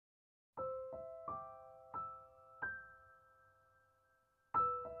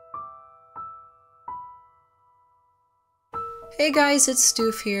Hey guys, it's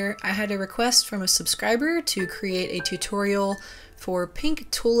Stoof here. I had a request from a subscriber to create a tutorial for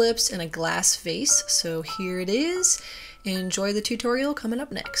pink tulips in a glass vase, so here it is. Enjoy the tutorial coming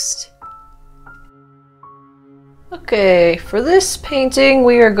up next. Okay, for this painting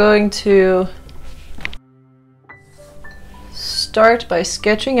we are going to start by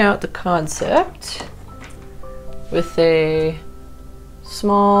sketching out the concept with a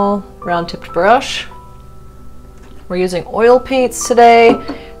small round-tipped brush. We're using oil paints today.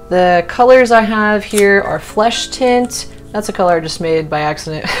 The colors I have here are Flesh Tint. That's a color I just made by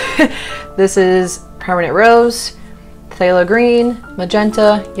accident. This is Permanent Rose, Phthalo Green,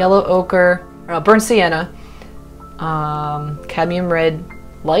 Magenta, Yellow Ochre, Burnt Sienna, Cadmium Red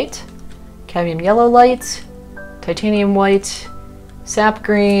Light, Cadmium Yellow Light, Titanium White, Sap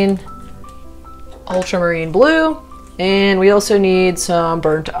Green, Ultramarine Blue, and we also need some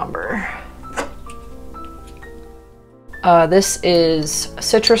Burnt Umber. This is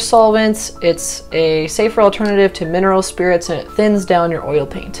citrus solvents. It's a safer alternative to mineral spirits and it thins down your oil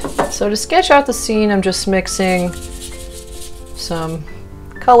paint. So to sketch out the scene, I'm just mixing some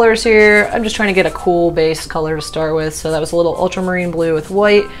colors here. I'm just trying to get a cool base color to start with. So that was a little ultramarine blue with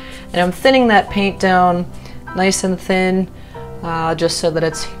white, and I'm thinning that paint down nice and thin, just so that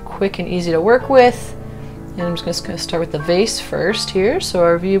it's quick and easy to work with. And I'm just going to start with the vase first here. So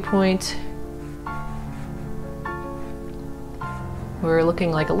our viewpoint, we're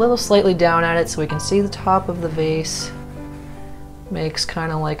looking like a little slightly down at it so we can see the top of the vase. Makes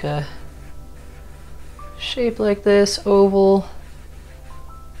kind of like a shape like this, oval.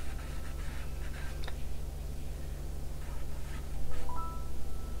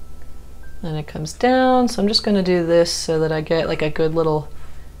 Then it comes down, so I'm just going to do this so that I get like a good little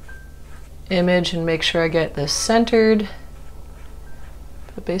image and make sure I get this centered.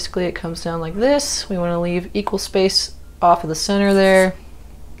 But basically it comes down like this. We want to leave equal space off of the center there.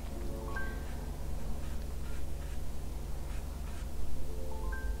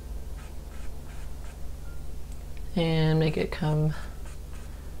 And make it come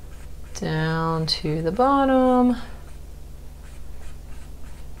down to the bottom.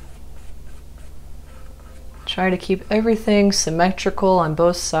 Try to keep everything symmetrical on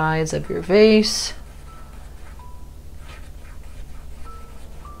both sides of your vase.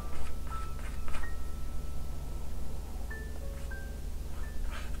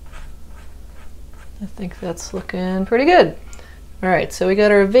 I think that's looking pretty good. All right, so we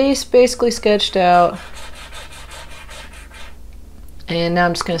got our vase basically sketched out. And now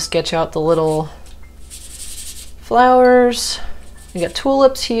I'm just gonna sketch out the little flowers. We got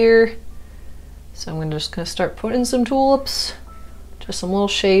tulips here. So I'm just gonna start putting some tulips, just some little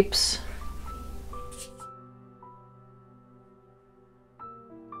shapes.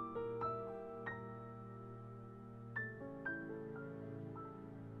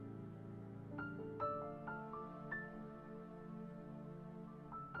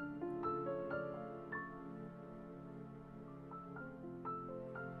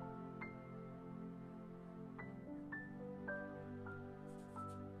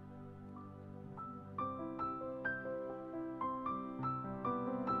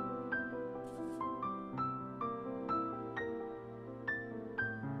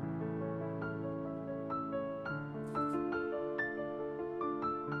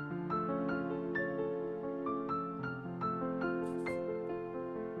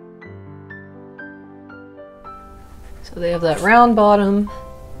 So they have that round bottom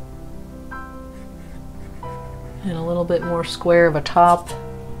and a little bit more square of a top.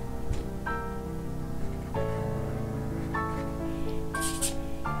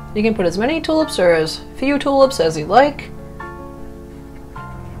 You can put as many tulips or as few tulips as you like.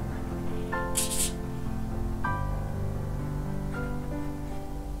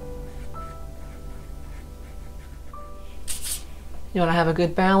 You want to have a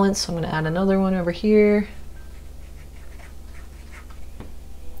good balance, so I'm going to add another one over here.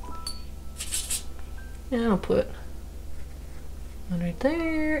 And I'll put one right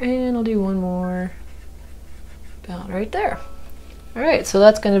there, and I'll do one more about right there. All right, so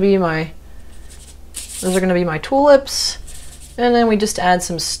that's going to be those are going to be my tulips. And then we just add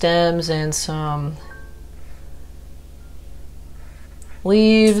some stems and some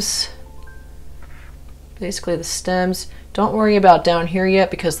leaves. Basically the stems. Don't worry about down here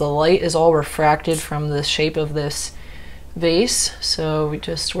yet because the light is all refracted from the shape of this vase. So we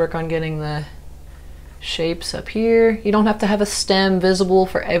just work on getting the shapes up here. You don't have to have a stem visible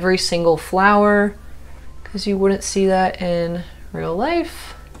for every single flower because you wouldn't see that in real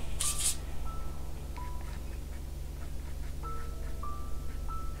life.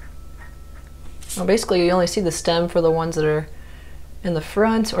 Well, basically you only see the stem for the ones that are in the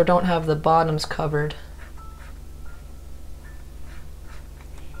front or don't have the bottoms covered.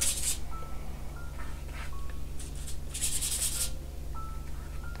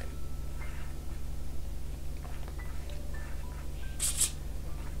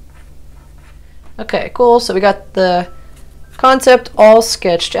 Okay, cool. So we got the concept all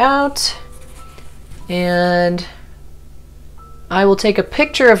sketched out, and I will take a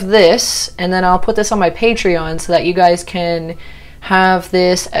picture of this and then I'll put this on my Patreon so that you guys can have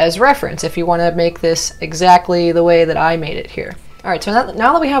this as reference if you want to make this exactly the way that I made it here. All right, so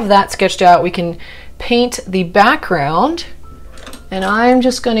now that we have that sketched out, we can paint the background. And I'm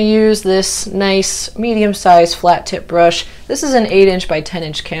just going to use this nice medium-sized flat tip brush. This is an 8" by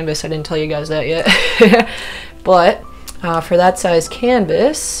 10" canvas. I didn't tell you guys that yet. But for that size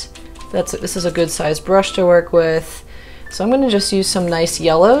canvas, this is a good size brush to work with. So I'm going to just use some nice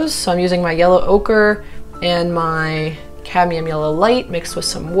yellows. So I'm using my yellow ochre and my cadmium yellow light mixed with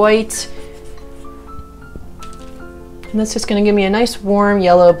some white. And that's just going to give me a nice warm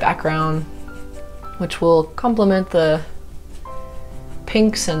yellow background, which will complement the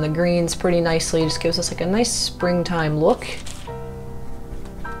pinks and the greens pretty nicely. Just gives us like a nice springtime look.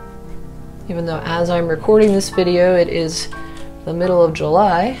 Even though as I'm recording this video, it is the middle of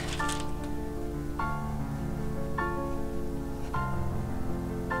July.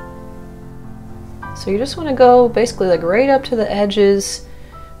 So you just want to go basically like right up to the edges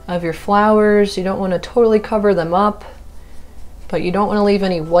of your flowers. You don't want to totally cover them up, but you don't want to leave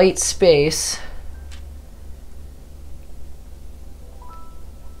any white space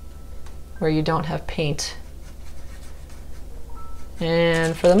where you don't have paint.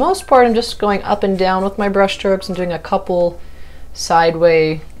 And for the most part, I'm just going up and down with my brush strokes and doing a couple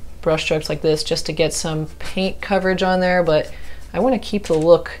sideway brush strokes like this just to get some paint coverage on there, but I want to keep the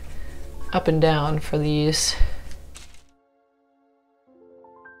look up and down for these.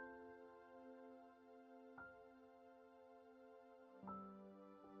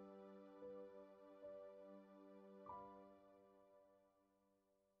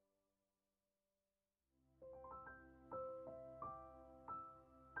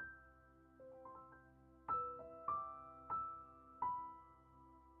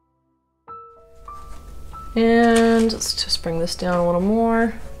 And let's just bring this down a little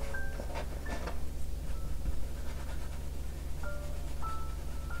more.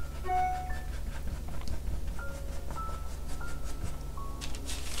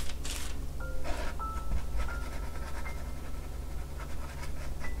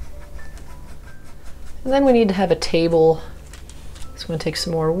 And then we need to have a table. So I'm going to take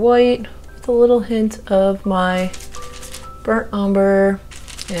some more white with a little hint of my burnt umber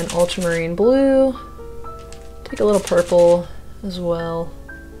and ultramarine blue. Take a little purple as well.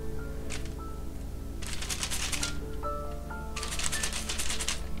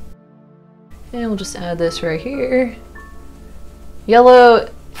 And we'll just add this right here. Yellow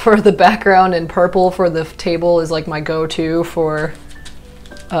for the background and purple for the table is like my go-to for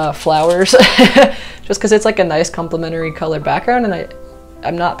flowers. Just because it's like a nice complementary color background, and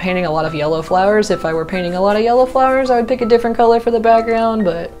I'm not painting a lot of yellow flowers. If I were painting a lot of yellow flowers, I would pick a different color for the background,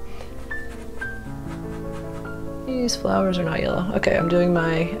 but these flowers are not yellow. Okay, I'm doing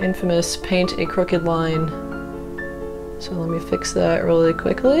my infamous paint a crooked line. So let me fix that really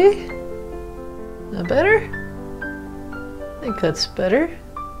quickly. Is that better? I think that's better.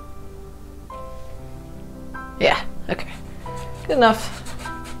 Yeah, okay. Good enough.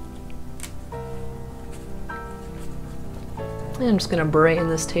 And I'm just gonna brighten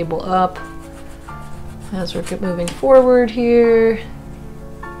this table up as we're moving forward here.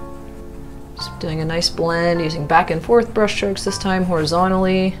 Just doing a nice blend using back and forth brush strokes this time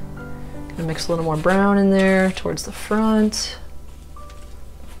horizontally. Gonna mix a little more brown in there towards the front.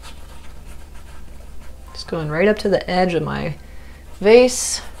 Just going right up to the edge of my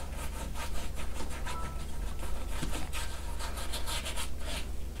vase.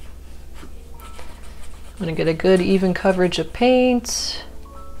 I'm gonna get a good even coverage of paint.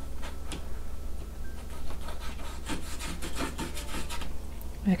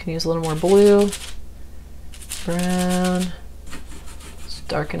 I can use a little more blue, brown, just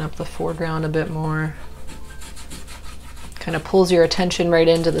darken up the foreground a bit more. Kind of pulls your attention right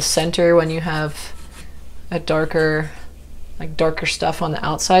into the center when you have a darker stuff on the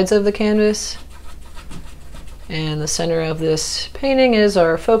outsides of the canvas. And the center of this painting is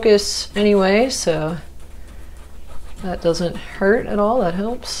our focus anyway, so that doesn't hurt at all, that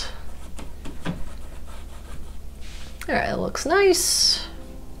helps. All right, it looks nice.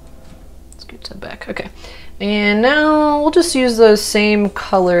 Scoot that back, okay. And now we'll just use those same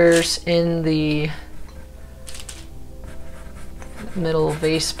colors in the middle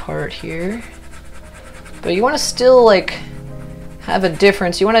vase part here. But you want to still like have a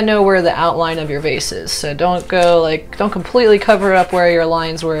difference. You want to know where the outline of your vase is. So don't completely cover up where your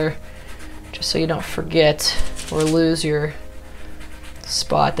lines were, just so you don't forget or lose your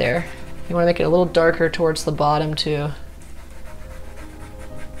spot there. You want to make it a little darker towards the bottom too.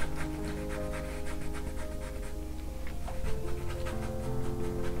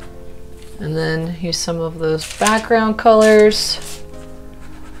 And then use some of those background colors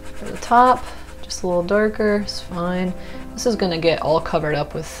for the top, just a little darker, it's fine. This is gonna get all covered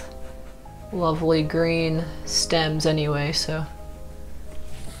up with lovely green stems anyway, so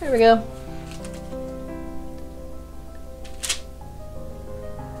there we go.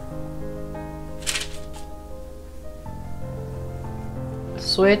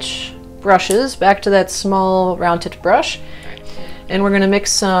 Switch brushes back to that small round tipped brush, and we're gonna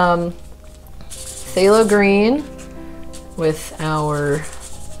mix some phthalo green with our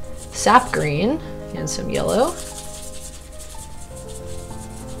sap green and some yellow.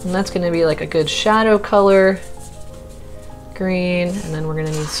 And that's going to be like a good shadow color green. And then we're going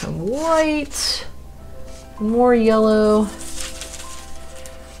to need some white, more yellow.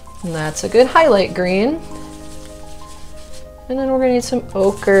 And that's a good highlight green. And then we're going to need some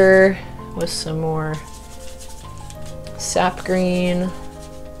ochre with some more sap green.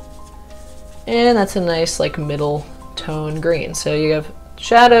 And that's a nice like middle tone green. So you have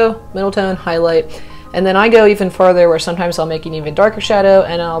shadow, middle tone, highlight, and then I go even farther where sometimes I'll make an even darker shadow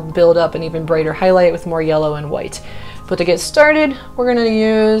and I'll build up an even brighter highlight with more yellow and white. But to get started, we're gonna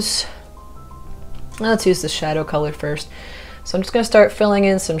use, let's use the shadow color first. So I'm just gonna start filling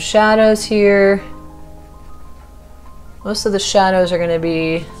in some shadows here. Most of the shadows are gonna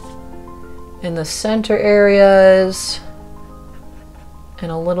be in the center areas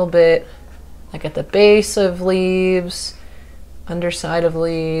and a little bit like at the base of leaves, underside of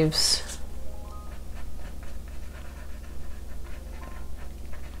leaves.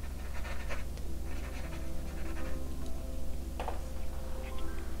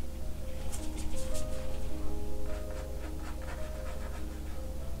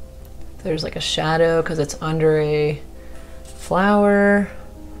 There's like a shadow because it's under a flower.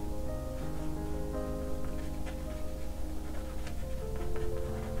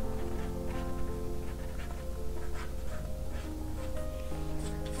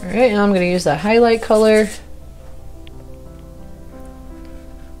 Alright, now I'm going to use that highlight color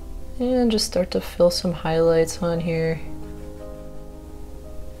and just start to fill some highlights on here.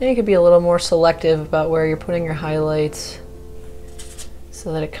 And you could be a little more selective about where you're putting your highlights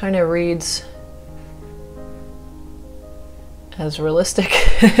so that it kind of reads as realistic.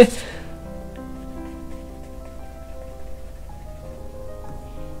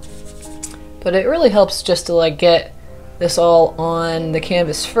 But it really helps just to like get this all on the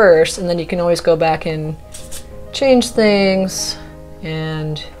canvas first, and then you can always go back and change things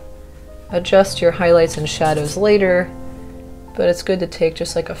and adjust your highlights and shadows later. But it's good to take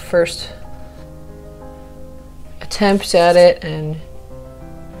just like a first attempt at it and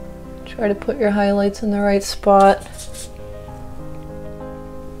try to put your highlights in the right spot.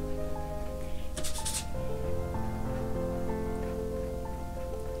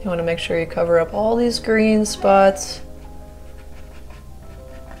 You want to make sure you cover up all these green spots.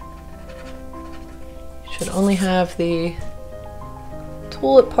 You should only have the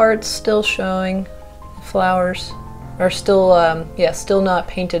tulip parts still showing. The flowers are still, still not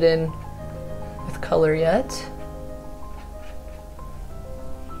painted in with color yet.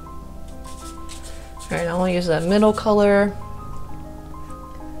 Alright, now I'll use that middle color.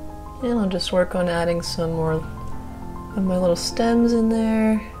 And I'll just work on adding some more of my little stems in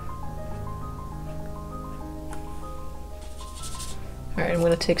there. Alright, I'm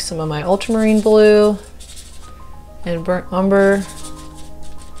going to take some of my ultramarine blue and burnt umber.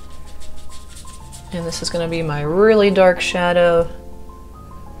 And this is going to be my really dark shadow.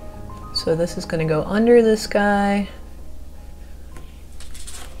 So this is going to go under this guy.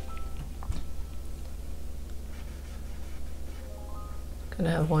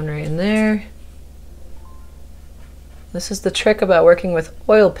 Gonna have one right in there. This is the trick about working with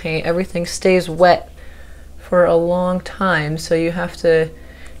oil paint. Everything stays wet for a long time, so you have to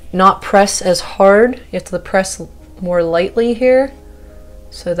not press as hard. You have to press more lightly here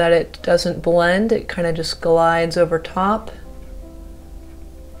so that it doesn't blend. It kind of just glides over top.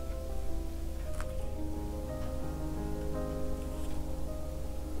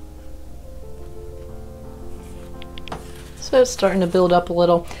 So it's starting to build up a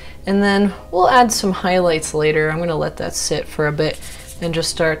little, and then we'll add some highlights later. I'm going to let that sit for a bit and just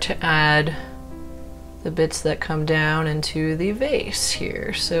start to add the bits that come down into the vase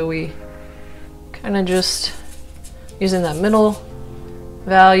here. So we kind of just using that middle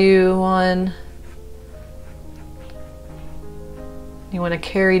value one. You want to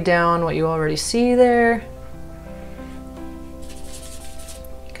carry down what you already see there.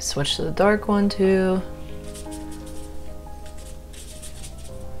 You can switch to the dark one too.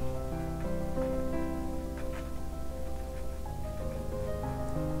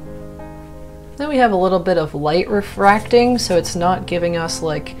 Then we have a little bit of light refracting, so it's not giving us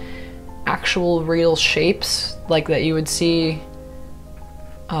like actual real shapes like that you would see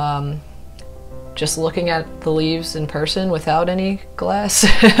just looking at the leaves in person without any glass.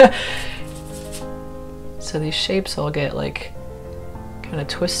 So these shapes all get like kind of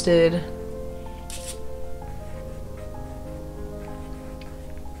twisted.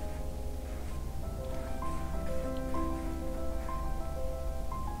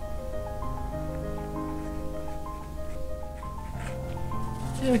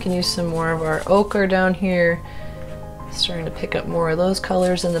 And we can use some more of our ochre down here. Starting to pick up more of those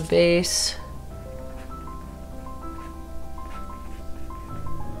colors in the base.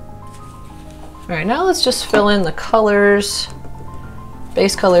 Alright, now let's just fill in the colors.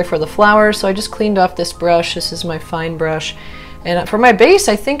 Base color for the flowers. So I just cleaned off this brush. This is my fine brush. And for my base,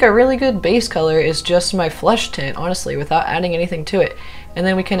 I think a really good base color is just my flesh tint, honestly, without adding anything to it. And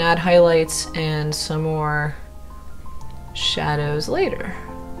then we can add highlights and some more shadows later.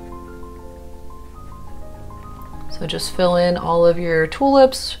 So just fill in all of your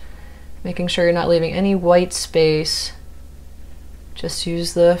tulips, making sure you're not leaving any white space. Just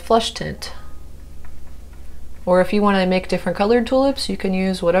use the flesh tint. Or if you want to make different colored tulips, you can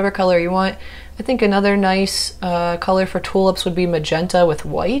use whatever color you want. I think another nice color for tulips would be magenta with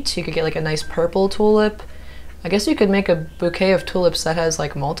white. You could get like a nice purple tulip. I guess you could make a bouquet of tulips that has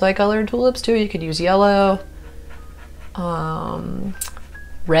like multicolored tulips too. You could use yellow.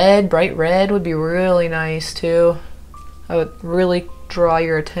 Red, bright red would be really nice too. I would really draw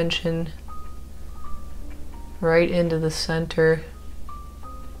your attention right into the center.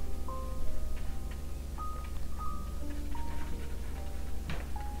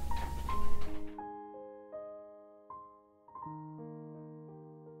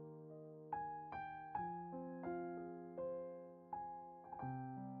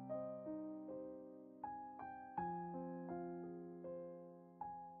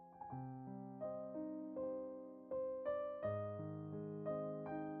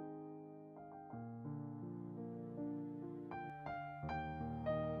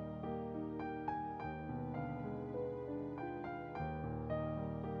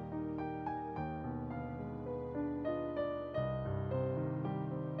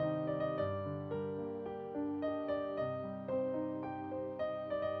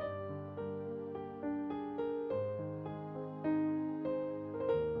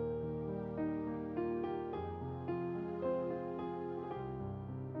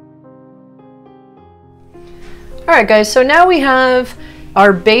 Alright guys, so now we have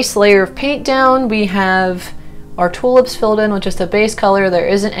our base layer of paint down. We have our tulips filled in with just a base color. There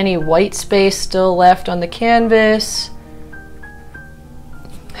isn't any white space still left on the canvas.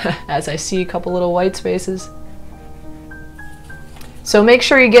 As I see a couple little white spaces. So make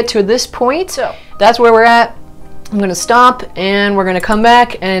sure you get to this point. So that's where we're at. I'm going to stop and we're going to come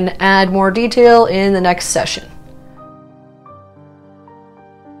back and add more detail in the next session.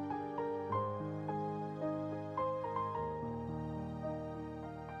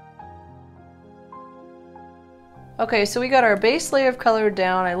 Okay, so we got our base layer of color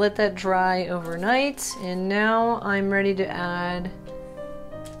down. I let that dry overnight, and now I'm ready to add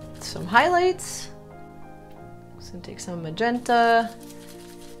some highlights. So take some magenta.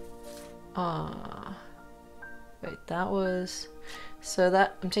 Wait, that was... So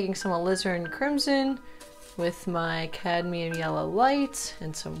that I'm taking some alizarin crimson with my cadmium yellow light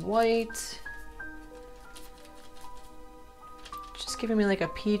and some white. Just giving me like a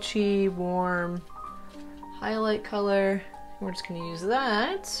peachy, warm highlight color. We're just going to use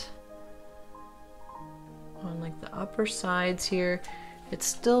that on like the upper sides here. It's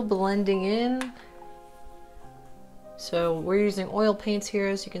still blending in. So we're using oil paints here.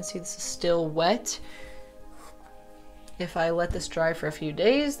 As you can see, this is still wet. If I let this dry for a few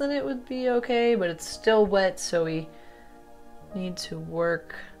days, then it would be okay, but it's still wet, so we need to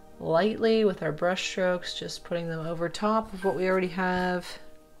work lightly with our brush strokes, just putting them over top of what we already have.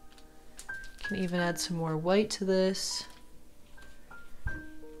 Can even add some more white to this.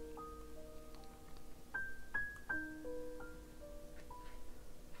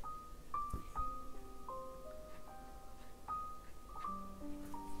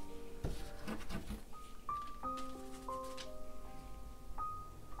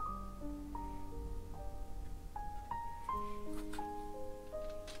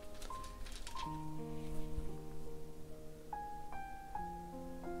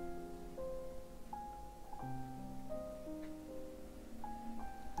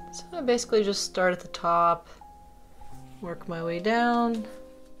 I basically just start at the top, work my way down.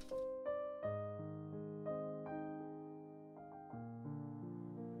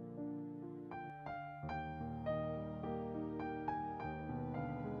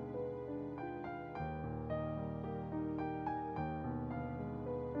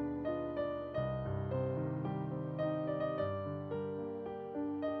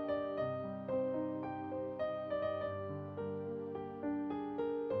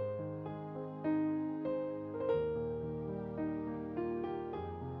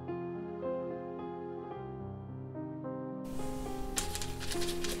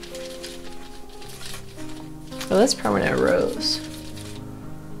 Oh, that's permanent rose.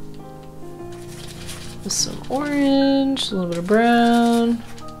 With some orange, a little bit of brown.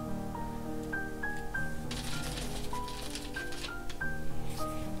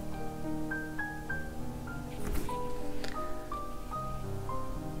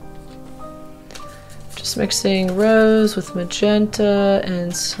 Just mixing rose with magenta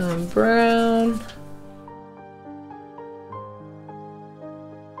and some brown.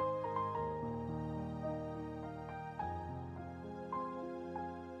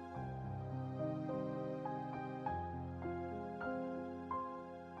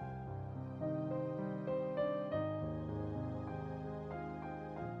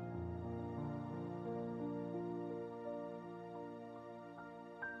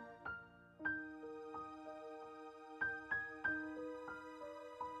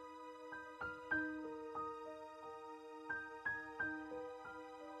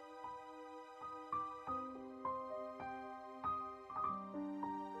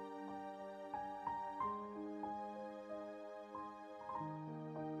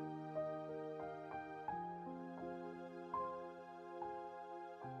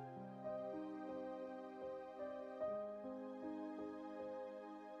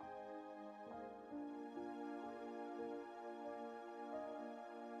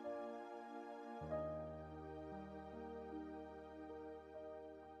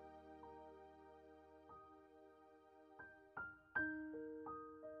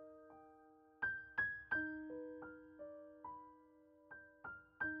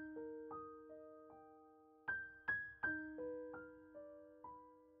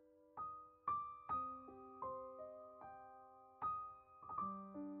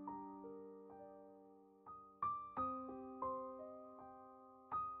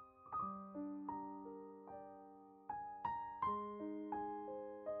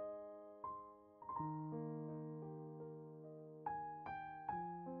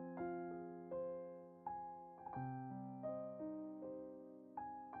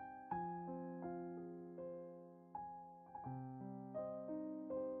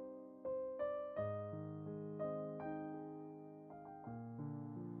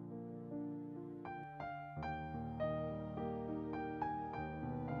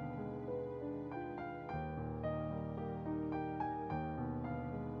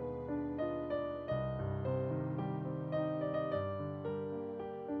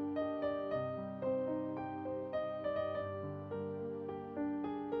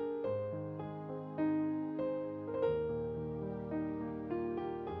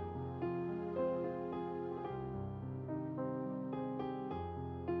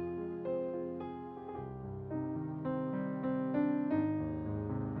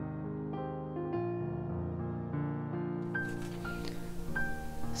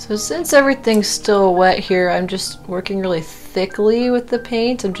 So since everything's still wet here, I'm just working really thickly with the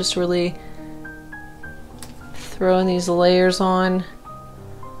paint. I'm just really throwing these layers on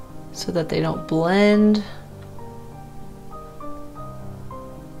so that they don't blend.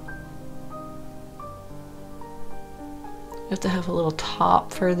 You have to have a little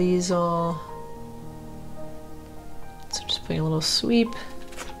top for these all. So just putting a little sweep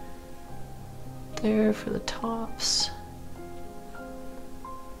there for the tops.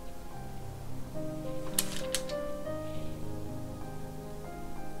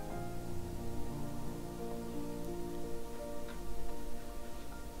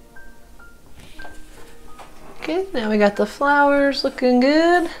 Okay, now we got the flowers looking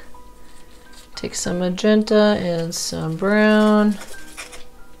good. Take some magenta and some brown.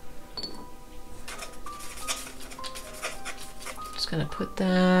 Just gonna put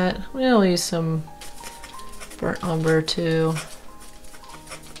that. We'll use some burnt umber too.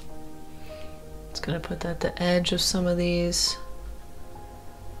 Just gonna put that at the edge of some of these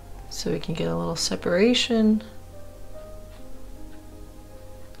so we can get a little separation.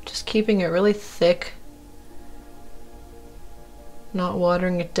 Just keeping it really thick. Not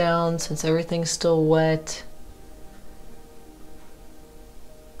watering it down since everything's still wet.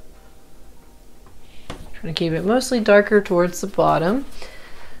 Trying to keep it mostly darker towards the bottom.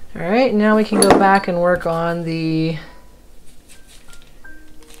 All right, now we can go back and work on the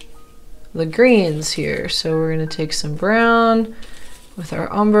greens here. So we're going to take some brown with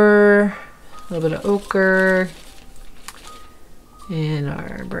our umber, a little bit of ochre, and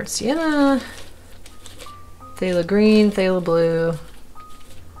our burnt sienna, phthalo green, phthalo blue,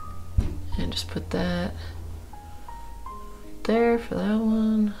 and just put that there for that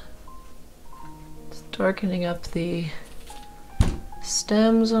one. Just darkening up the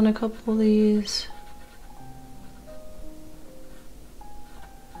stems on a couple of these.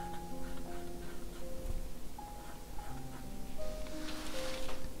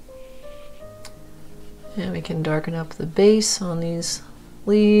 And we can darken up the base on these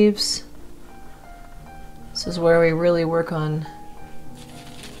leaves. This is where we really work on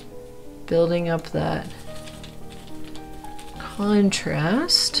building up that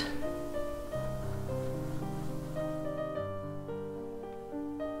contrast.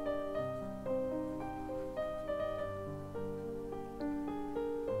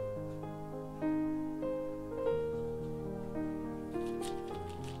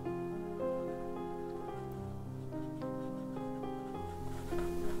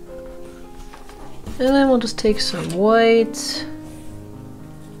 And then we'll just take some white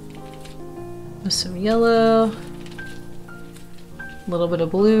with some yellow. A little bit of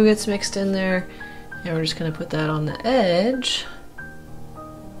blue gets mixed in there. And we're just going to put that on the edge.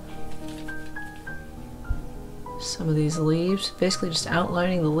 Some of these leaves, basically just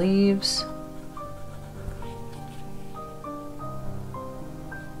outlining the leaves.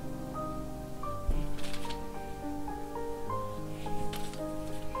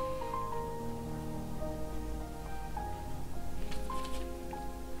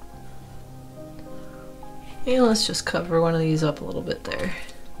 And let's just cover one of these up a little bit there.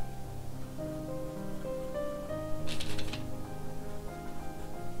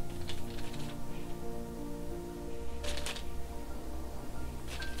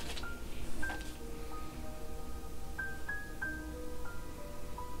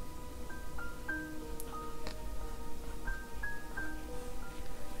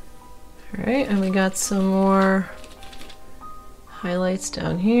 All right, and we got some more highlights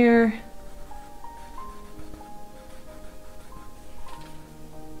down here.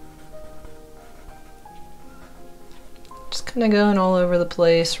 Kind of going all over the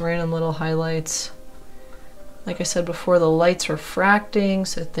place, random little highlights. Like I said before, the light's refracting,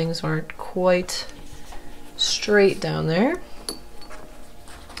 so things aren't quite straight down there.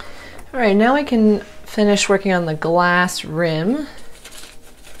 All right, now I can finish working on the glass rim.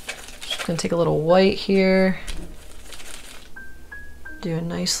 Just gonna take a little white here, do a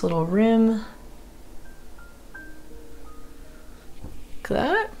nice little rim, like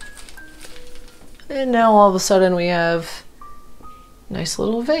that. And now all of a sudden we have nice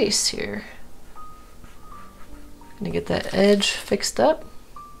little vase here. Gonna get that edge fixed up.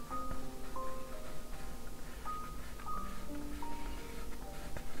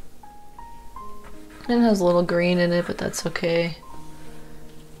 And it has a little green in it, but that's okay.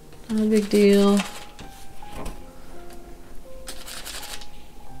 Not a big deal.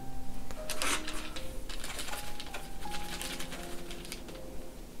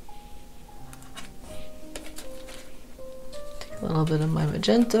 A little bit of my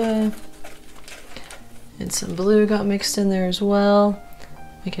magenta and some blue got mixed in there as well.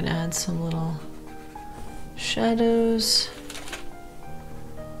 We can add some little shadows.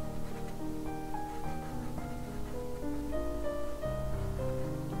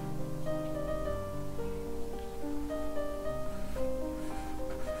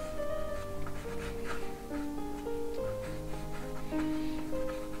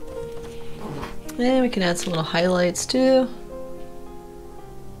 And we can add some little highlights too.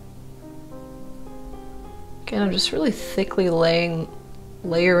 Again, I'm just really thickly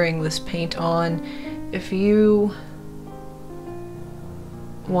layering this paint on. If you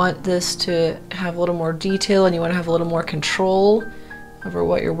want this to have a little more detail and you want to have a little more control over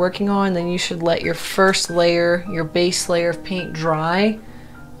what you're working on, then you should let your first layer, your base layer of paint dry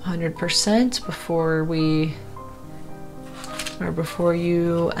 100% before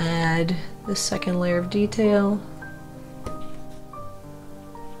you add the second layer of detail.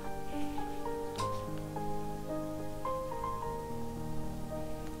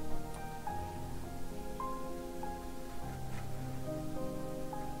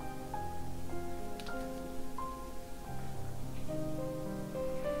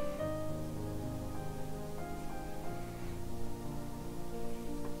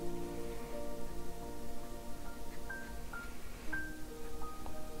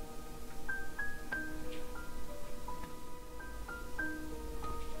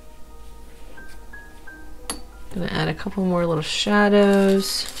 Gonna add a couple more little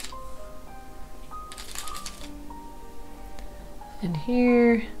shadows in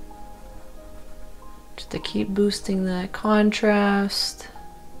here just to keep boosting that contrast.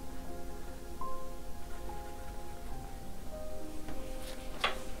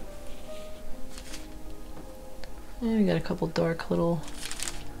 And we got a couple dark little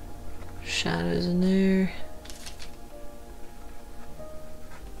shadows in there.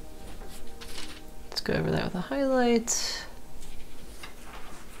 Let's go over that with a highlight.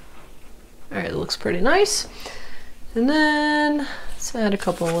 All right, it looks pretty nice. And then let's add a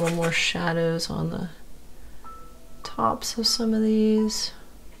couple little more shadows on the tops of some of these.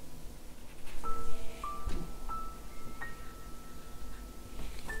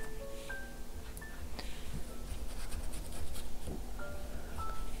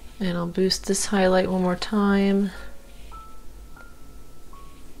 And I'll boost this highlight one more time.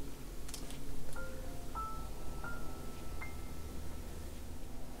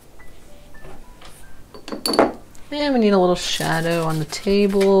 And we need a little shadow on the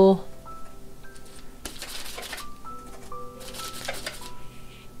table.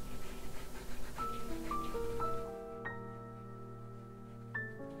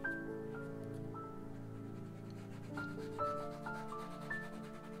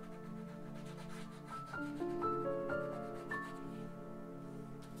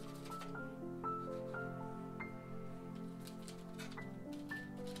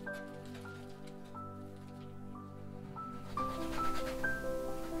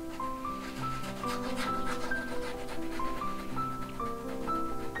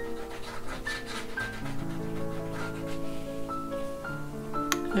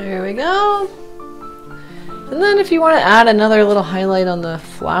 There we go. And then if you want to add another little highlight on the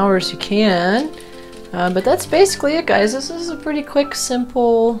flowers, you can. But that's basically it, guys. This is a pretty quick,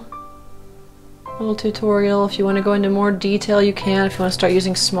 simple little tutorial. If you want to go into more detail, you can. If you want to start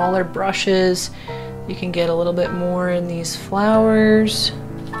using smaller brushes, you can get a little bit more in these flowers.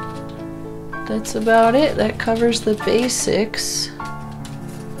 That's about it. That covers the basics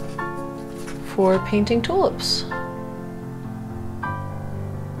for painting tulips.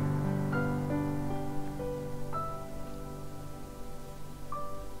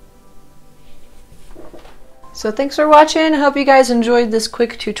 So thanks for watching. I hope you guys enjoyed this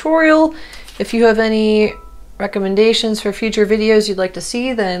quick tutorial. If you have any recommendations for future videos you'd like to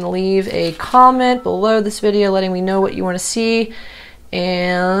see, then leave a comment below this video letting me know what you want to see.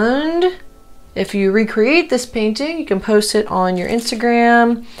 And if you recreate this painting, you can post it on your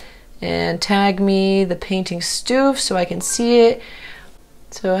Instagram and tag me, the painting Stoof, so I can see it.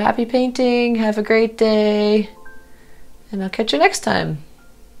 So happy painting, have a great day, and I'll catch you next time.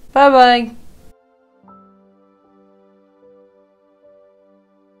 Bye bye.